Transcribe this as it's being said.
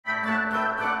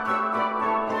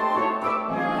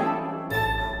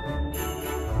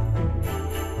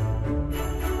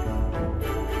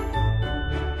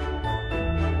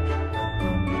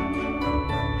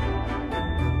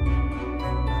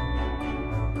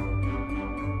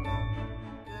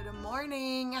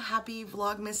happy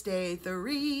Vlogmas day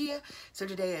 3. So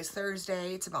today is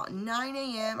Thursday. It's about 9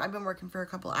 a.m. I've been working for a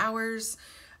couple hours.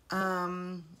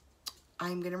 I'm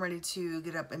getting ready to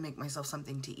get up and make myself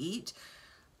something to eat.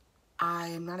 I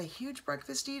am not a huge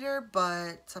breakfast eater,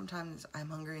 but sometimes I'm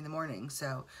hungry in the morning,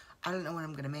 so I don't know what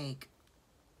I'm gonna make.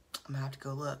 I'm gonna have to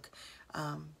go look.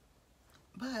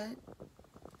 But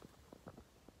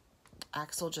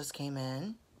Axel just came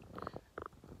in.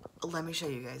 Let me show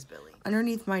you guys Billy.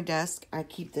 Underneath my desk, I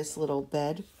keep this little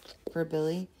bed for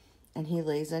Billy, and he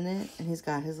lays in it, and he's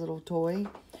got his little toy.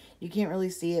 You can't really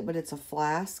see it, but it's a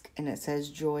flask, and it says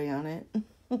joy on it.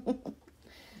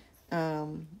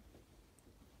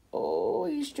 Oh,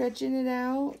 he's stretching it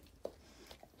out.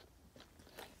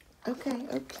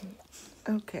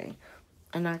 Okay.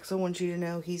 And Axel wants you to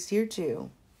know he's here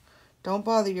too. Don't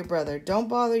bother your brother. Don't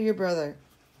bother your brother.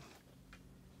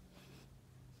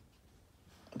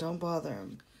 Don't bother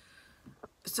him.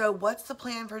 So what's the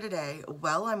plan for today?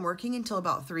 Well, I'm working until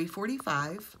about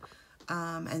 3:45.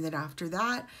 And then after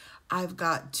that, I've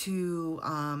got to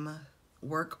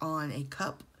work on a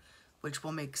cup, which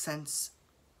will make sense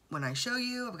when I show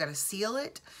you. I've got to seal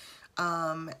it.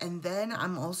 And then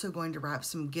I'm also going to wrap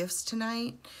some gifts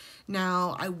tonight.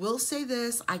 Now, I will say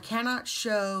this, I cannot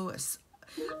show,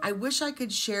 I wish I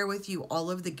could share with you all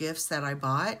of the gifts that I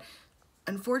bought.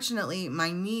 Unfortunately,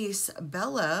 my niece,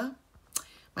 Bella,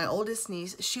 my oldest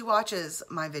niece, she watches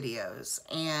my videos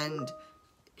and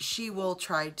she will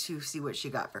try to see what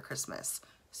she got for Christmas.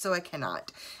 So I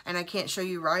cannot. And I can't show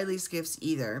you Riley's gifts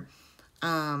either.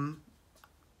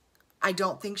 I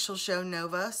don't think she'll show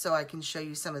Nova, so I can show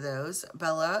you some of those.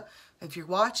 Bella, if you're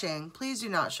watching, please do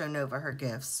not show Nova her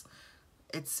gifts.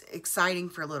 It's exciting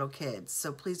for little kids,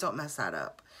 so please don't mess that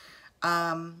up.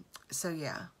 So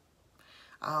yeah,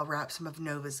 I'll wrap some of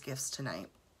Nova's gifts tonight.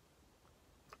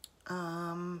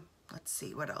 Let's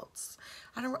see, what else?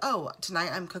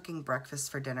 Tonight I'm cooking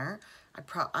breakfast for dinner.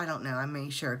 I don't know, I may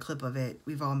share a clip of it.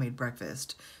 We've all made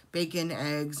breakfast. Bacon,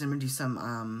 eggs, and I'm gonna do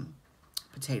some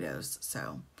potatoes,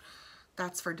 so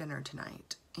that's for dinner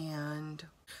tonight. And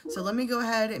so let me go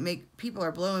ahead and people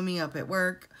are blowing me up at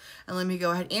work, and let me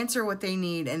go ahead, answer what they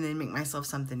need, and then make myself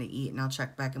something to eat, and I'll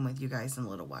check back in with you guys in a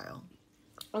little while.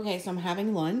 Okay, so I'm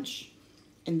having lunch,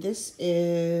 and this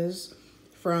is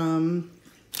from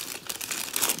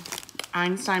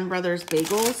Einstein Brothers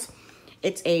Bagels.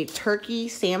 It's a turkey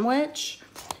sandwich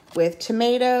with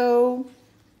tomato,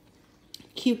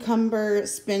 cucumber,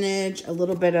 spinach, a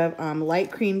little bit of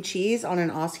light cream cheese on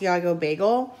an Asiago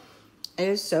bagel. It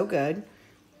is so good.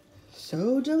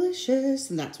 So delicious.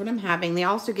 And that's what I'm having. They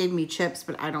also gave me chips,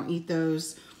 but I don't eat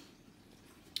those.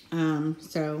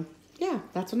 So yeah,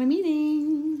 that's what I'm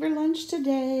eating for lunch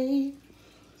today.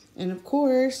 And of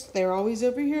course, they're always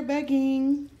over here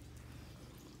begging.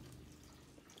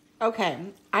 Okay,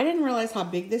 I didn't realize how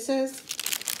big this is.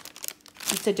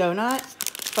 It's a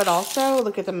donut, but also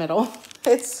look at the middle.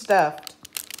 It's stuffed.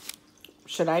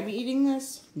 Should I be eating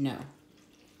this? No.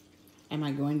 Am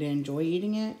I going to enjoy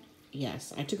eating it?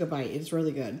 Yes. I took a bite. It's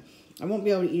really good. I won't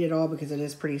be able to eat it all because it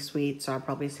is pretty sweet, so I'll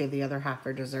probably save the other half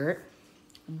for dessert.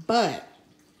 But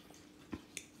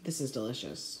this is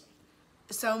delicious.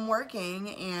 So I'm working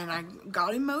and I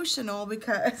got emotional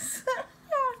because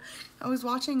I was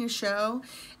watching a show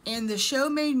and the show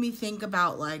made me think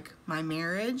about like my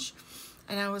marriage.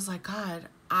 And I was like, God,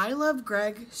 I love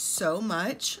Greg so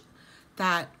much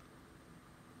that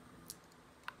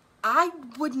I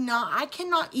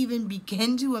cannot even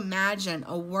begin to imagine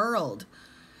a world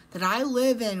that I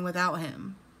live in without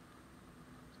him.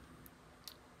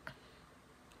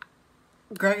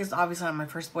 Greg is obviously not my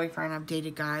first boyfriend. I've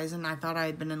dated guys and I thought I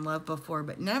had been in love before,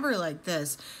 but never like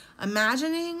this.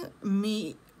 Imagining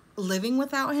me living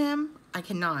without him, I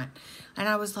cannot. And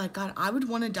I was like, God, I would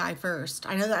want to die first.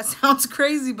 I know that sounds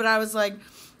crazy, but I was like,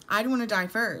 I'd want to die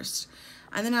first.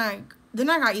 And then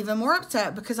I got even more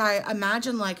upset because I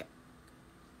imagined like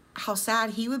how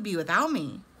sad he would be without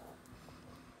me.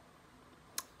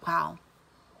 Wow.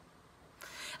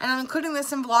 And I'm including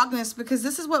this in Vlogmas because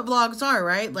this is what vlogs are,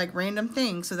 right? Like random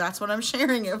things. So that's what I'm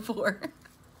sharing it for.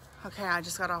 Okay, I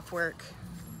just got off work.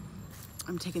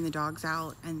 I'm taking the dogs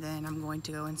out and then I'm going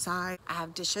to go inside. I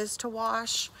have dishes to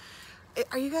wash.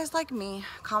 Are you guys like me?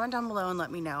 Comment down below and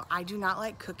let me know. I do not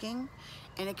like cooking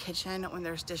in a kitchen when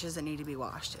there's dishes that need to be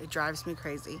washed. It drives me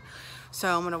crazy.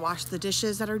 So I'm gonna wash the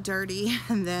dishes that are dirty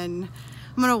and then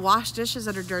I'm gonna wash dishes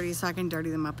that are dirty so I can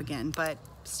dirty them up again, but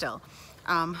still.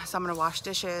 So I'm gonna wash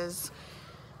dishes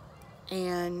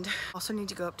and also need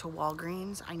to go up to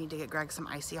Walgreens. I need to get Greg some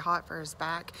Icy Hot for his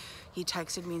back. He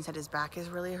texted me and said his back is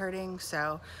really hurting,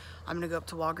 so I'm gonna go up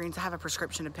to Walgreens. I have a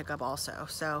prescription to pick up also.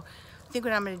 So think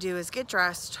what I'm gonna do is get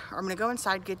dressed, or I'm gonna go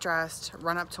inside, get dressed,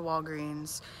 run up to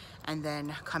Walgreens, and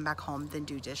then come back home, then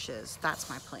do dishes. That's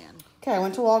my plan. Okay, I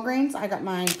went to Walgreens. I got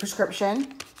my prescription,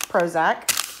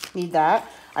 Prozac. Need that.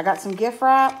 I got some gift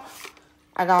wrap.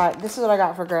 This is what I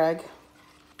got for Greg.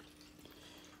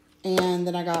 And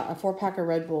then I got a 4-pack of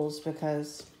Red Bulls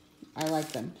because I like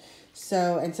them.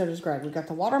 So, and so does Greg. We got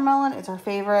the watermelon. It's our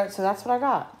favorite. So that's what I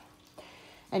got.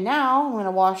 And now I'm going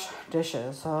to wash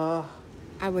dishes.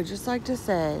 I would just like to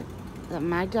say that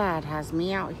my dad has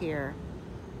me out here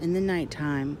in the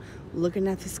nighttime looking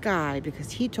at the sky because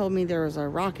he told me there was a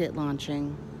rocket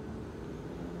launching.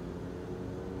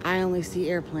 I only see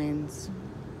airplanes.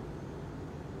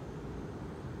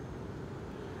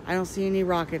 I don't see any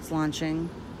rockets launching.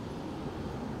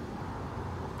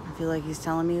 I feel like he's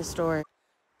telling me a story.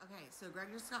 Okay, so Greg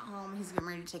just got home. He's getting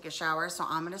ready to take a shower, so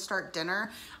I'm gonna start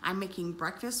dinner. I'm making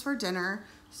breakfast for dinner.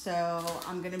 So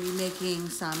I'm gonna be making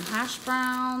some hash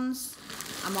browns.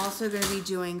 I'm also gonna be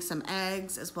doing some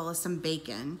eggs as well as some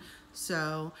bacon.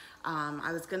 So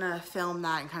I was gonna film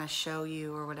that and kind of show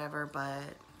you or whatever,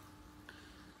 but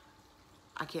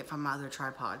I can't find my other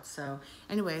tripod. So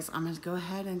anyways, I'm gonna go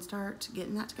ahead and start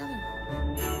getting that together.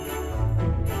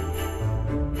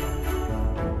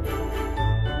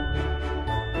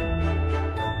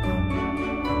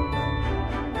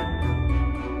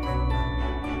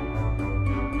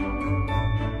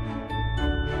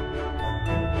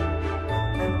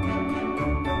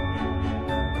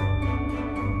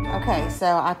 Okay,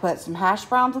 so I put some hash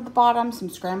browns at the bottom, some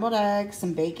scrambled eggs,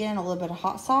 some bacon, a little bit of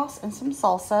hot sauce, and some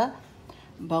salsa.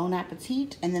 Bon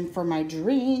appetit. And then for my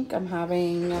drink, I'm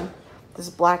having this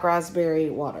black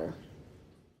raspberry water.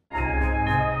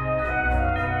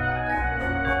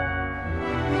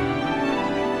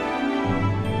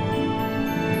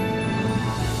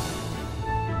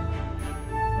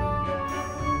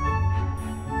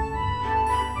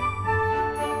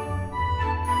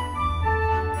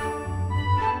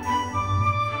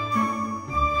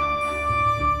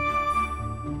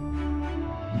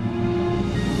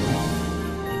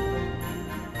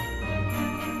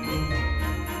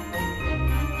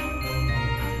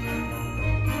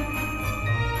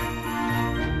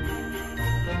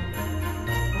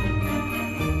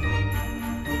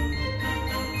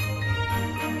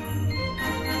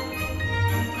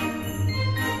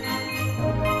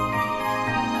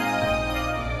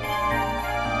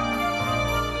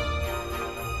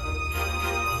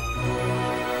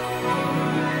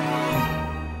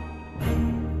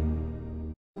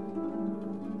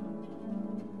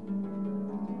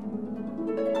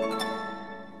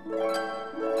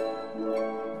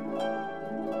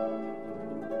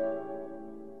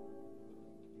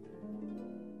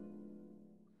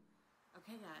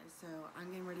 So I'm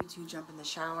getting ready to jump in the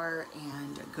shower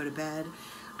and go to bed.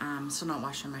 I'm still not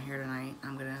washing my hair tonight.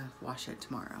 I'm gonna wash it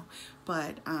tomorrow.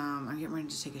 But I'm getting ready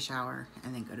to take a shower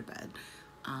and then go to bed.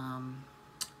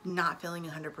 Not feeling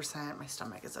 100%. My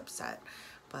stomach is upset,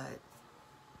 but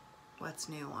what's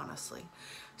new, honestly.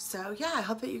 So yeah, I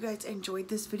hope that you guys enjoyed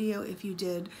this video. If you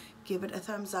did, give it a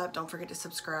thumbs up. Don't forget to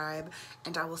subscribe,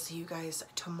 and I will see you guys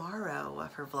tomorrow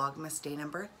for Vlogmas day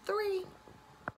number 3.